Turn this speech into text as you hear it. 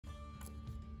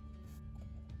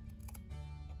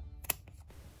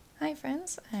Hi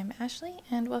friends, I'm Ashley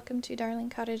and welcome to Darling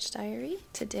Cottage Diary.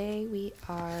 Today we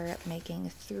are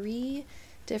making 3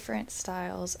 different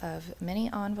styles of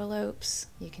mini envelopes.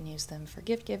 You can use them for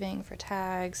gift giving, for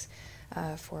tags,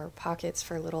 for pockets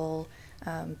for little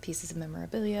pieces of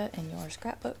memorabilia in your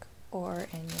scrapbook or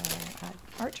in your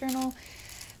art journal.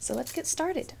 So let's get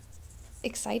started.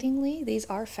 Excitingly, these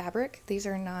are fabric. These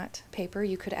are not paper.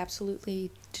 You could absolutely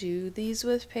do these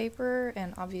with paper,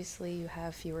 and obviously you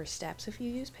have fewer steps if you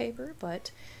use paper,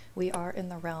 but we are in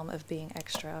the realm of being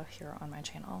extra here on my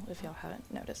channel, if y'all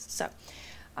haven't noticed. So,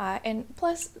 and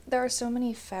plus, there are so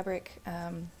many fabric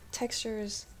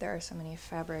textures, there are so many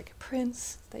fabric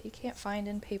prints that you can't find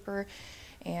in paper,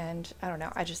 and I don't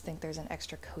know, I just think there's an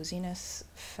extra coziness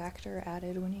factor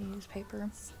added when you use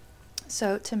paper.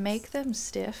 So to make them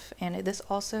stiff, and this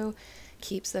also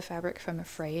keeps the fabric from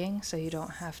fraying, so you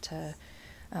don't have to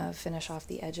finish off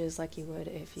the edges like you would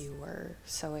if you were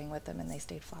sewing with them and they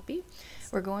stayed floppy,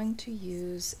 we're going to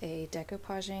use a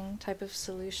decoupaging type of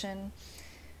solution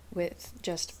with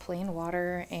just plain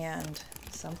water, and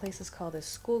some places call this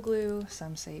school glue,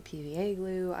 some say PVA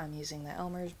glue. I'm using the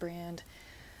Elmer's brand.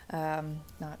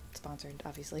 Not sponsored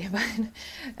obviously, but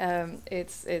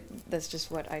that's just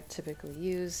what I typically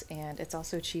use, and it's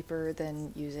also cheaper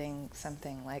than using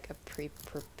something like a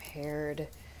pre-prepared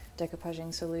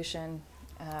decoupaging solution.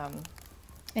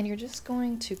 And you're just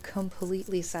going to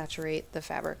completely saturate the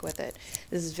fabric with it.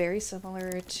 This is very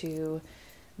similar to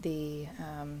the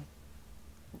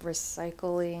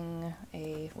recycling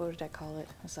what did I call it?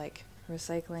 It was like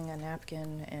recycling a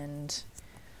napkin and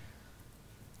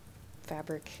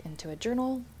fabric into a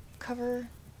journal cover.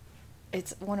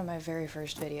 It's one of my very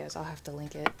first videos. I'll have to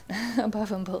link it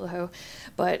above and below,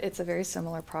 but it's a very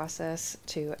similar process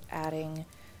to adding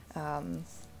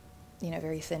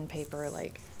very thin paper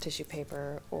like tissue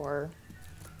paper or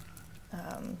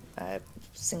a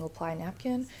single ply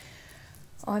napkin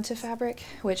onto fabric,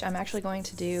 which I'm actually going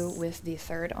to do with the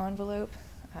 3rd envelope.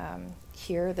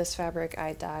 Here, this fabric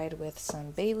I dyed with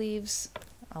some bay leaves.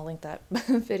 I'll link that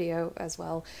video as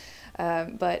well.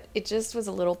 But it just was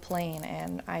a little plain,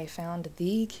 and I found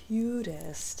the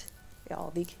cutest,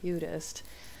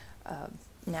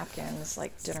 napkins,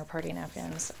 like dinner party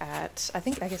napkins at, I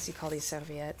guess you call these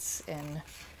serviettes in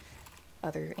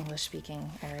other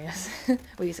English-speaking areas.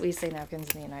 we say napkins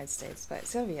in the United States, but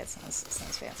serviette sounds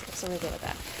fancy, so we'll go with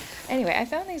that. Anyway, I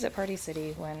found these at Party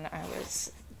City when I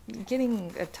was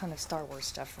getting a ton of Star Wars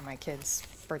stuff for my kids'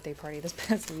 birthday party this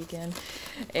past weekend,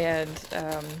 and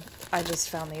I just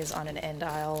found these on an end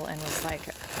aisle and was like,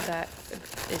 that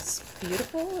is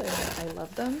beautiful and I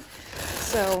love them.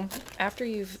 So after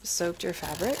you've soaked your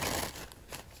fabric,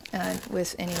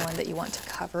 with anyone that you want to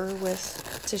cover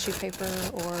with tissue paper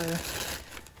or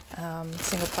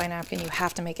single ply napkin, you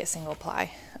have to make it single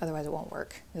ply, otherwise it won't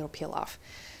work, it'll peel off.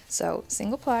 So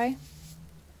single ply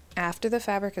after the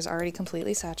fabric is already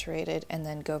completely saturated, and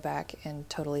then go back and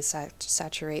totally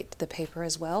saturate the paper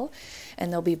as well,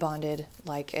 and they'll be bonded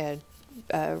like a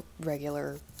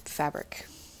regular fabric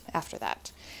after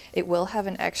that. It will have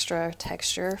an extra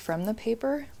texture from the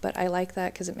paper, but I like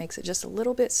that because it makes it just a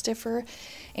little bit stiffer,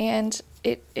 and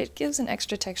it gives an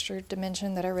extra texture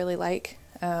dimension that I really like.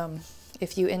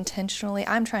 If you intentionally,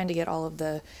 I'm trying to get all of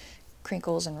the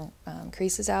crinkles and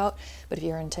creases out, but if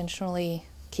you're intentionally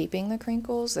keeping the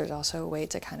crinkles, there's also a way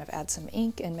to kind of add some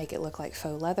ink and make it look like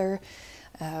faux leather.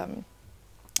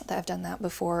 I've done that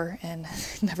before and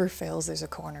never fails. There's a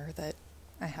corner that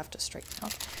I have to straighten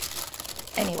out.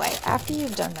 Anyway, after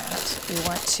you've done that, you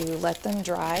want to let them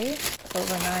dry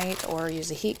overnight or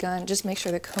use a heat gun. Just make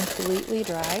sure they're completely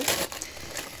dry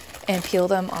and peel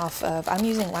them off of, I'm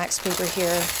using wax paper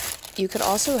here. You could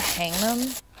also hang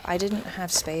them. I didn't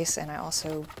have space, and I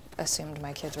also assumed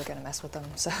my kids were going to mess with them,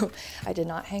 so I did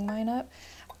not hang mine up.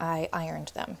 I ironed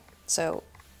them. So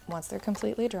once they're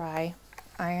completely dry,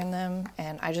 iron them,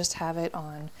 and I just have it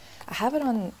on, I have it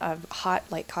on a hot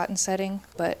like cotton setting,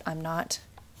 but I'm not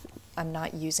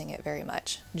using it very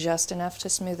much, just enough to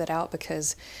smooth it out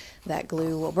because that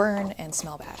glue will burn and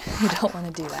smell bad. You don't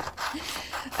want to do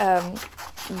that.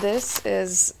 This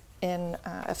is in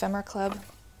Ephemera Club.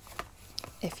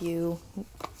 If you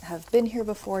have been here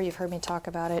before, you've heard me talk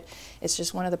about it. It's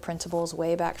just one of the printables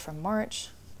way back from March.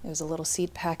 It was a little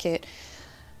seed packet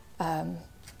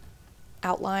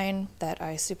outline that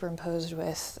I superimposed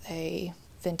with a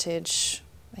vintage,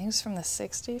 I think it's from the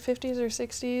 50s or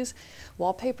 60s,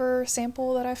 wallpaper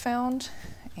sample that I found.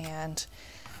 And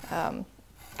I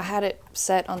had it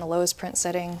set on the lowest print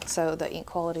setting, so the ink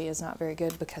quality is not very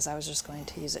good because I was just going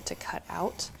to use it to cut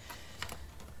out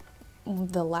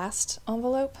the last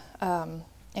envelope.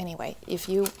 Anyway, if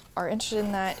you are interested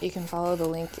in that, you can follow the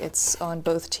link. It's on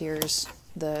both tiers.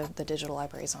 The digital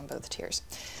library is on both tiers.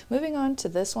 Moving on to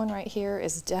this one right here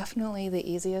is definitely the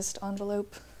easiest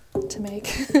envelope to make.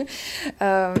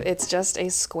 It's just a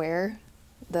square.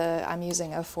 I'm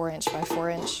using a 4" by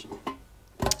 4"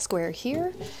 square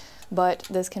here, but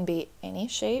this can be any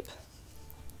shape,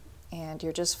 and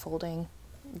you're just folding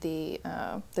the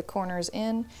corners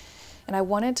in. And I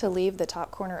wanted to leave the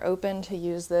top corner open to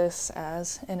use this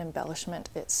as an embellishment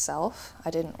itself. I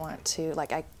didn't want to,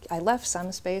 like, I left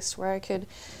some space where I could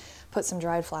put some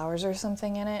dried flowers or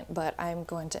something in it, but I'm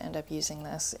going to end up using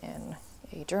this in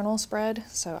a journal spread,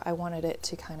 so I wanted it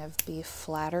to kind of be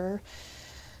flatter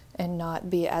and not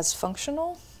be as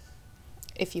functional.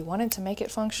 If you wanted to make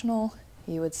it functional,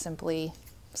 you would simply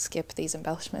skip these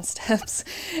embellishment steps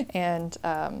and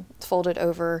fold it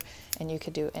over, and you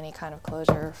could do any kind of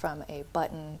closure from a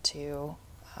button to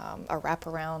a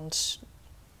wraparound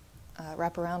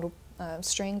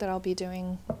string that I'll be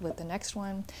doing with the next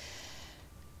one.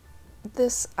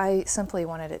 This, I simply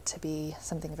wanted it to be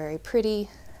something very pretty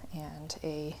and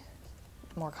a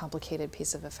more complicated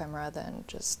piece of ephemera than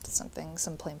just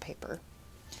some plain paper.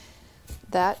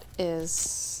 That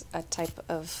is a type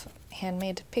of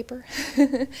handmade paper.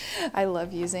 I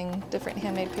love using different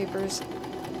handmade papers.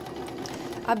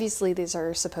 Obviously these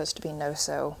are supposed to be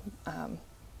no-sew.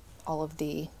 All of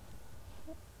the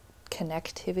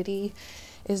connectivity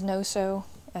is no-sew,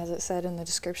 as it said in the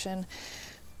description,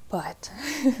 but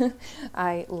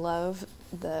I love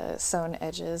the sewn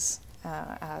edges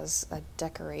as a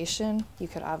decoration. You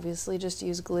could obviously just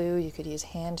use glue, you could use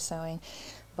hand sewing,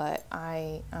 but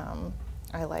I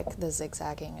like the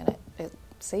zigzagging, and it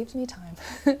saves me time.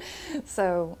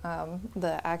 So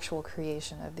the actual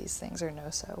creation of these things are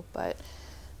no-sew, but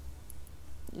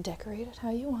decorate it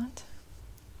how you want.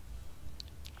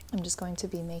 I'm just going to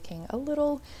be making a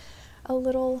little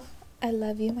I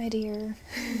love you, my dear,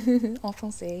 en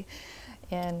français,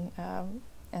 and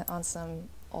on some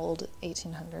old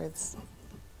 1800s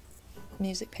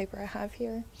music paper I have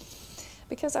here,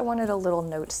 because I wanted a little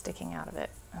note sticking out of it,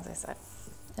 as I said,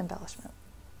 embellishment.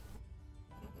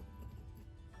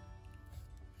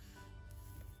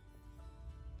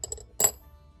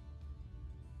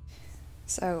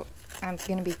 So I'm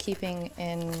going to be keeping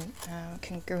in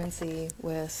congruency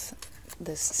with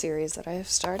this series that I have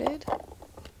started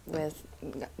with,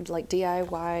 like,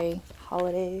 DIY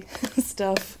holiday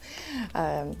stuff,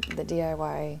 the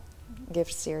DIY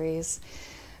gift series,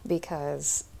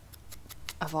 because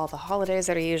of all the holidays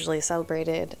that are usually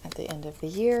celebrated at the end of the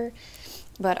year.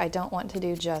 But I don't want to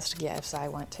do just gifts. I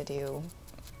want to do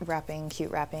wrapping,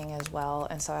 cute wrapping as well.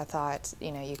 And so I thought,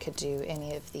 you know, you could do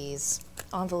any of these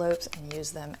envelopes and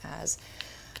use them as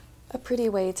a pretty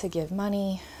way to give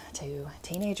money to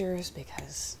teenagers,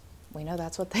 because we know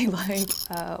that's what they like,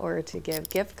 or to give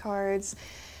gift cards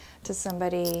to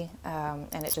somebody,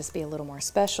 and it just be a little more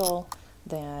special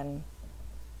than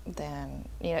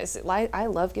you know, I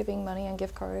love giving money on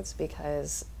gift cards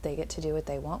because they get to do what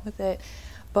they want with it,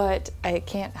 but I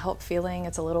can't help feeling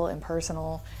it's a little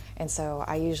impersonal, and so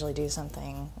I usually do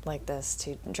something like this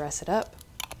to dress it up,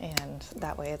 and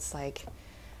that way it's like,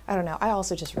 I don't know, I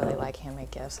also just really like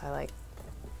handmade gifts. I like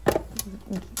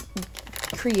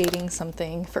creating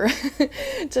something for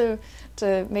to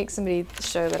make somebody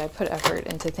show that I put effort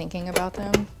into thinking about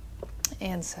them,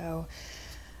 and so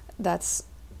that's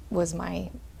was my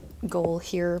goal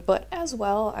here. But as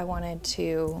well, I wanted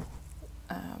to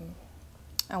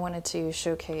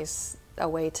showcase a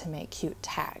way to make cute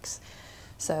tags.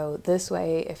 So this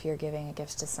way, if you're giving a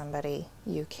gift to somebody,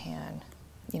 you can,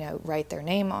 you know, write their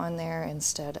name on there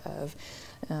instead of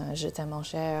Je t'aime mon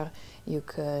cher. You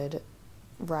could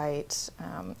write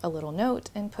a little note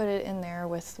and put it in there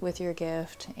with your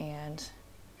gift, and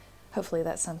hopefully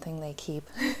that's something they keep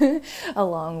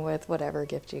along with whatever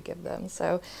gift you give them.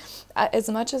 So as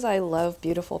much as I love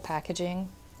beautiful packaging,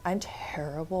 I'm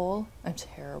terrible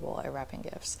at wrapping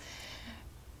gifts.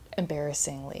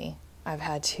 Embarrassingly, I'm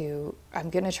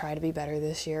gonna try to be better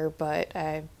this year, but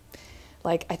I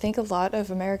think a lot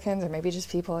of Americans, or maybe just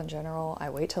people in general, I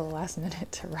wait till the last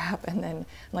minute to wrap, and then I'm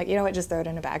like, you know what, just throw it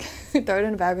in a bag. Throw it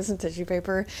in a bag with some tissue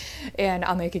paper, and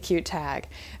I'll make a cute tag.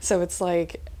 So it's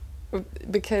like,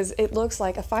 because it looks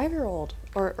like a 5-year-old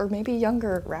or maybe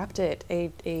younger wrapped it,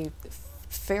 a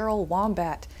feral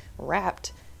wombat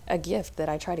wrapped a gift that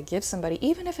I try to give somebody,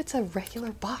 even if it's a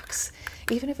regular box,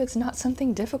 even if it's not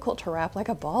something difficult to wrap like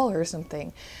a ball or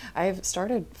something. I've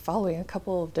started following a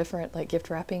couple of different like gift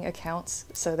wrapping accounts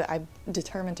so that I'm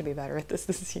determined to be better at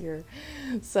this year.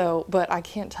 So, but I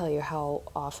can't tell you how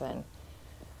often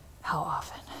how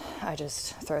often I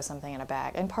just throw something in a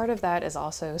bag. And part of that is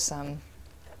also some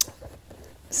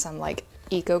like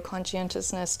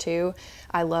eco-conscientiousness too.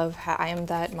 I am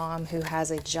that mom who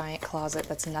has a giant closet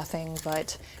that's nothing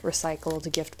but recycled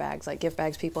gift bags, like gift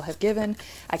bags people have given.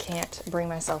 I can't bring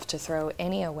myself to throw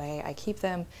any away. I keep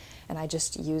them and I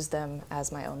just use them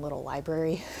as my own little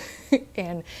library.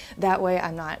 And that way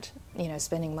I'm not, you know,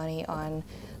 spending money on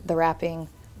the wrapping,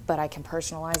 but I can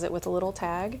personalize it with a little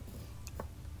tag,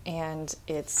 and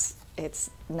it's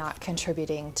not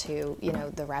contributing to, you know,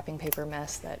 the wrapping paper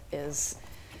mess that is,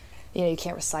 you know, you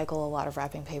can't recycle a lot of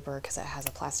wrapping paper because it has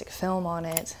a plastic film on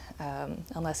it,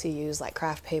 unless you use like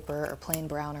craft paper or plain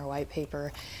brown or white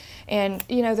paper. And,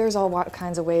 you know, there's all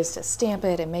kinds of ways to stamp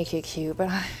it and make it cute, but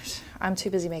I'm too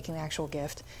busy making the actual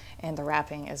gift, and the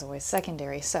wrapping is always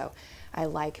secondary. So I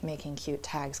like making cute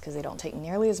tags because they don't take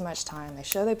nearly as much time. They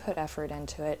show they put effort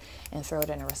into it, and throw it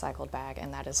in a recycled bag,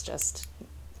 and that is just,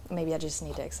 maybe I just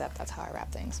need to accept that's how I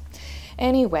wrap things.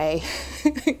 Anyway,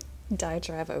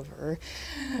 diatribe over,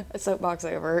 soapbox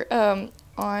over.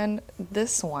 On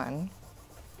this one,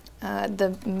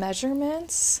 the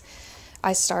measurements,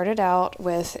 I started out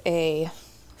with a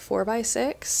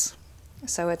 4x6,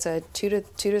 so it's a 2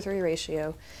 to 3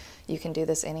 ratio. You can do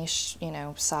this any you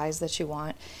know, size that you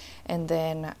want. And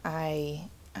then I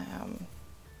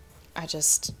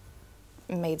just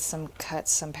made some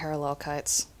cuts, some parallel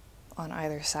cuts on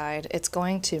either side. It's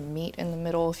going to meet in the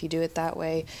middle if you do it that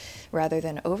way rather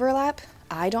than overlap.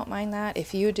 I don't mind that.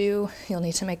 If you do, you'll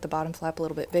need to make the bottom flap a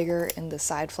little bit bigger and the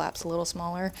side flaps a little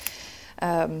smaller.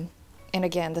 And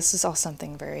again, this is all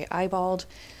something very eyeballed.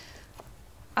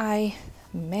 I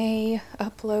may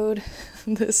upload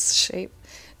this shape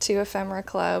to Ephemera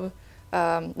Club.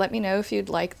 Let me know if you'd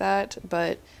like that,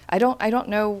 but I don't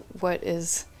know what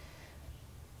is,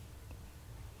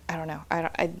 I don't know.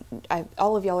 I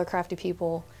all of y'all are crafty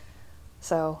people,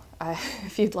 so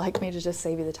if you'd like me to just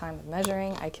save you the time of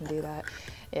measuring, I can do that.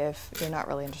 If you're not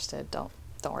really interested, don't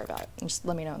worry about it. Just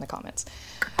let me know in the comments.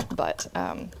 But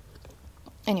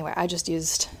anyway, I just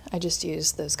used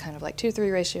those kind of like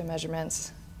 2-3 ratio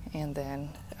measurements, and then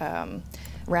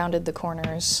rounded the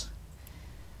corners.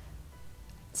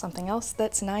 Something else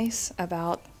that's nice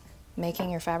about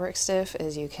making your fabric stiff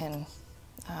is you can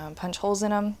punch holes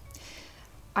in them.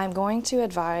 I'm going to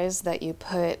advise that you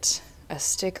put a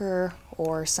sticker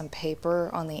or some paper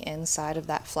on the inside of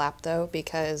that flap though,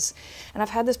 because, and I've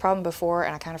had this problem before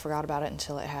and I kind of forgot about it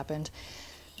until it happened.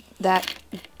 That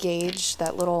gauge,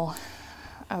 that little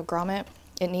grommet,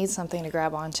 it needs something to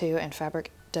grab onto, and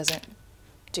fabric doesn't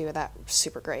do that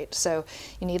super great. So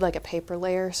you need like a paper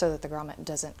layer so that the grommet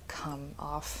doesn't come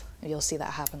off. You'll see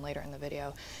that happen later in the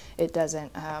video. It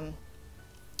doesn't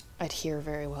adhere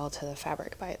very well to the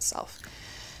fabric by itself.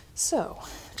 So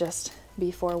just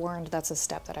be forewarned, that's a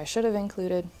step that I should have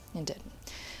included and didn't.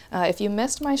 If you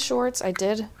missed my shorts, I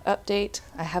did update.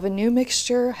 I have a new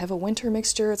mixture. I have a winter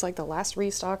mixture. It's like the last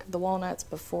restock of the walnuts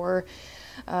before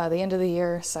the end of the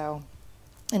year. So,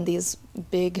 and these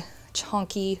big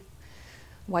chunky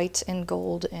white and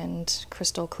gold and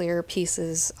crystal clear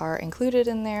pieces are included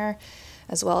in there,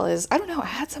 as well as, I don't know, I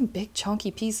had some big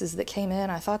chunky pieces that came in.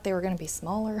 I thought they were going to be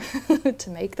smaller to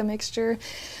make the mixture,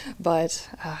 but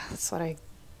that's what I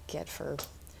get for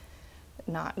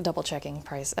not double checking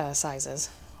sizes.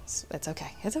 It's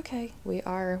okay. It's okay.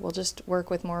 We'll just work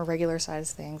with more regular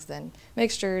size things than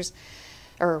mixtures,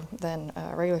 or than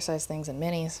regular size things and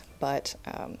minis. But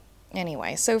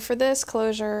anyway, so for this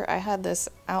closure, I had this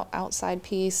outside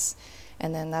piece,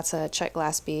 and then that's a check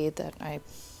glass bead that I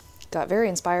got very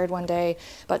inspired one day.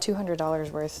 About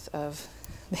 $200 worth of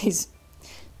these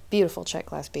beautiful check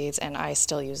glass beads, and I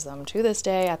still use them to this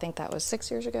day. I think that was 6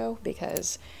 years ago,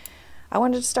 because I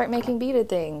wanted to start making beaded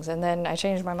things, and then I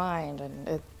changed my mind.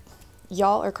 And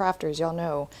y'all are crafters, y'all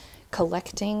know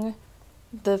collecting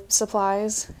the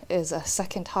supplies is a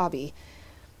second hobby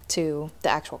to the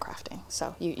actual crafting.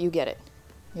 So you get it.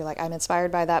 You're like, I'm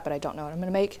inspired by that, but I don't know what I'm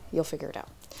gonna make. You'll figure it out.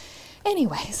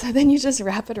 Anyway, so then you just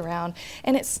wrap it around,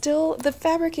 and it's still, the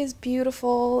fabric is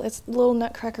beautiful. It's little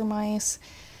nutcracker mice,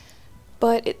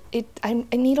 but I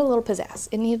need a little pizzazz.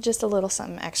 It needs just a little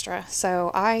something extra. So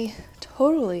I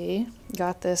totally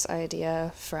got this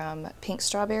idea from Pink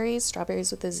Strawberries,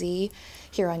 Strawberries with a Z,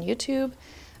 here on YouTube.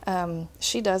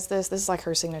 She does this is like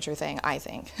her signature thing, I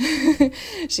think.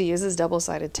 She uses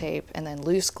double-sided tape and then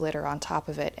loose glitter on top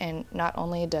of it, and not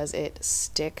only does it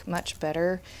stick much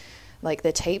better, like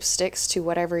the tape sticks to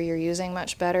whatever you're using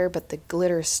much better, but the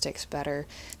glitter sticks better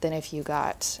than if you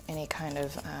got any kind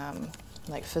of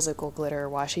like physical glitter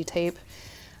washi tape.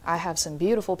 I have some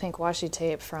beautiful pink washi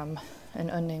tape from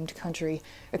an unnamed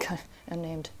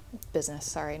business,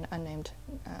 sorry, an unnamed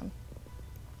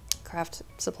craft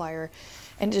supplier,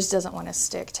 and it just doesn't want to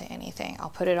stick to anything. I'll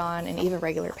put it on, and even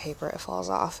regular paper, it falls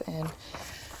off, and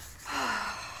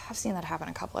I've seen that happen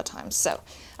a couple of times. So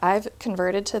I've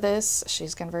converted to this.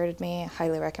 She's converted me.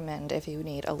 Highly recommend if you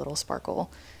need a little sparkle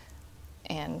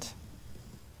and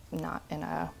not in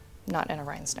a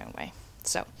rhinestone way.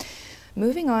 So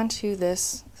moving on to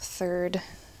this third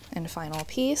and final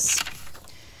piece,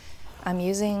 I'm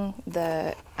using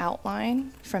the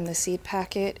outline from the seed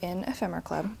packet in Ephemera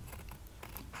Club,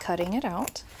 cutting it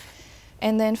out,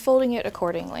 and then folding it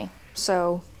accordingly.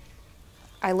 So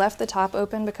I left the top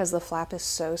open because the flap is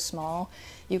so small.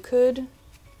 You could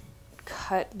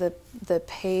cut the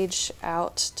page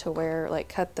out to where, like,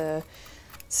 cut the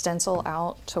stencil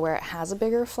out to where it has a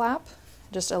bigger flap,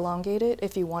 just elongate it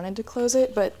if you wanted to close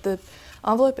it, but the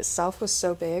envelope itself was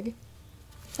so big,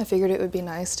 I figured it would be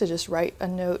nice to just write a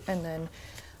note and then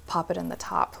pop it in the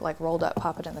top, like rolled up,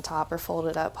 pop it in the top, or fold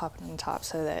it up, pop it in the top,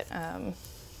 so that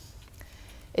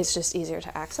it's just easier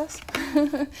to access.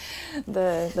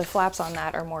 The flaps on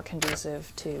that are more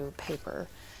conducive to paper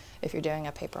if you're doing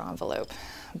a paper envelope,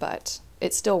 but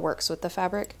it still works with the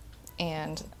fabric.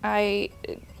 And I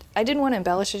didn't want to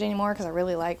embellish it anymore because I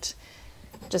really liked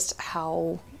just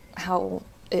how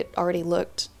it already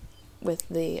looked with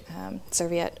the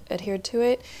serviette adhered to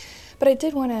it, but I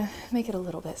did want to make it a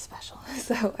little bit special.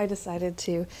 So I decided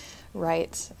to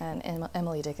write an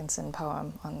Emily Dickinson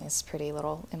poem on this pretty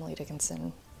little Emily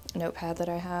Dickinson notepad that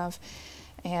I have,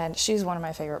 and she's one of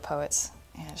my favorite poets,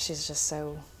 and she's just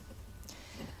so,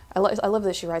 I love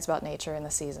that she writes about nature and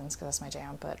the seasons because that's my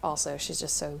jam, but also she's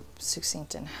just so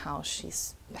succinct in how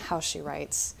she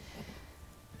writes.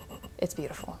 It's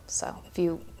beautiful. So if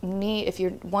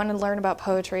you want to learn about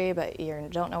poetry but you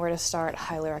don't know where to start,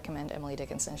 highly recommend Emily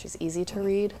Dickinson. She's easy to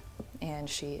read, and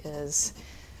she is,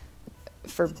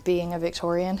 for being a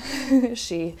Victorian,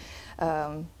 she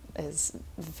is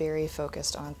very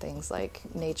focused on things like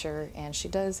nature, and she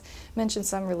does mention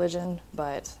some religion,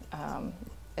 but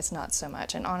it's not so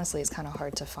much. And honestly, it's kind of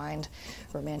hard to find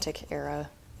Romantic era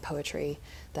poetry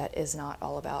that is not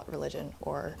all about religion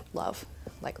or love,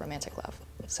 like romantic love.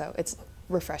 So it's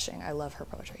refreshing. I love her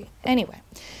poetry. Anyway,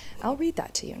 I'll read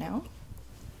that to you now.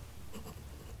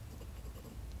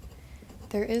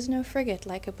 There is no frigate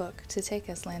like a book to take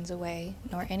us lands away,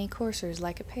 nor any coursers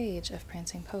like a page of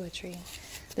prancing poetry.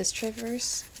 This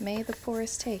traverse may the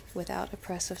poorest take without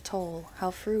oppress of toll.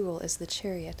 How frugal is the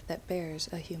chariot that bears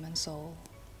a human soul.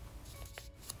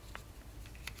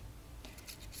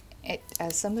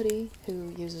 As somebody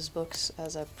who uses books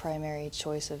as a primary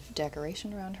choice of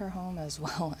decoration around her home, as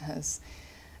well as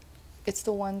it's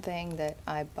the one thing that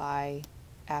I buy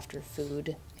after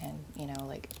food and,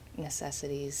 like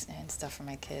necessities and stuff for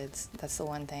my kids, that's the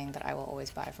one thing that I will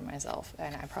always buy for myself.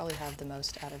 And I probably have the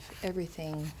most out of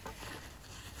everything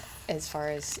as far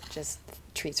as just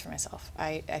treats for myself.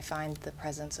 I find the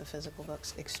presence of physical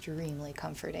books extremely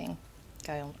comforting.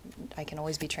 I can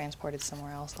always be transported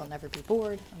somewhere else. I'll never be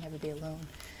bored. I'll never be alone.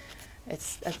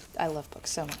 I love books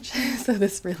so much. So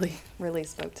this really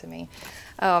spoke to me.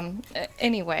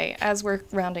 Anyway, as we're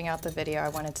rounding out the video, I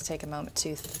wanted to take a moment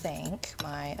to thank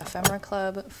my Ephemera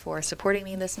Club for supporting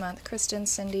me this month. Kristen,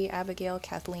 Cindy, Abigail,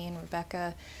 Kathleen,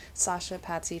 Rebecca, Sasha,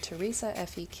 Patsy, Teresa,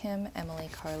 Effie, Kim, Emily,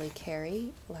 Carly,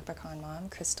 Carrie, Leprechaun Mom,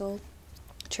 Crystal,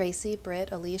 Tracy,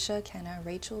 Britt, Alicia, Kenna,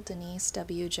 Rachel, Denise,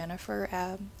 W, Jennifer,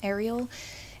 Ariel,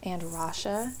 and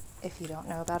Rasha. If you don't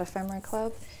know about Ephemera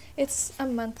Club, it's a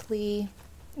monthly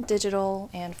digital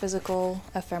and physical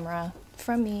ephemera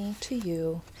from me to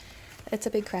you. It's a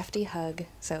big crafty hug.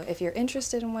 So if you're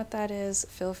interested in what that is,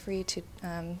 feel free to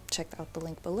check out the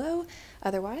link below.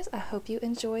 Otherwise, I hope you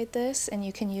enjoyed this and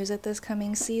you can use it this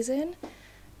coming season.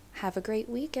 Have a great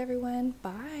week, everyone.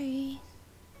 Bye.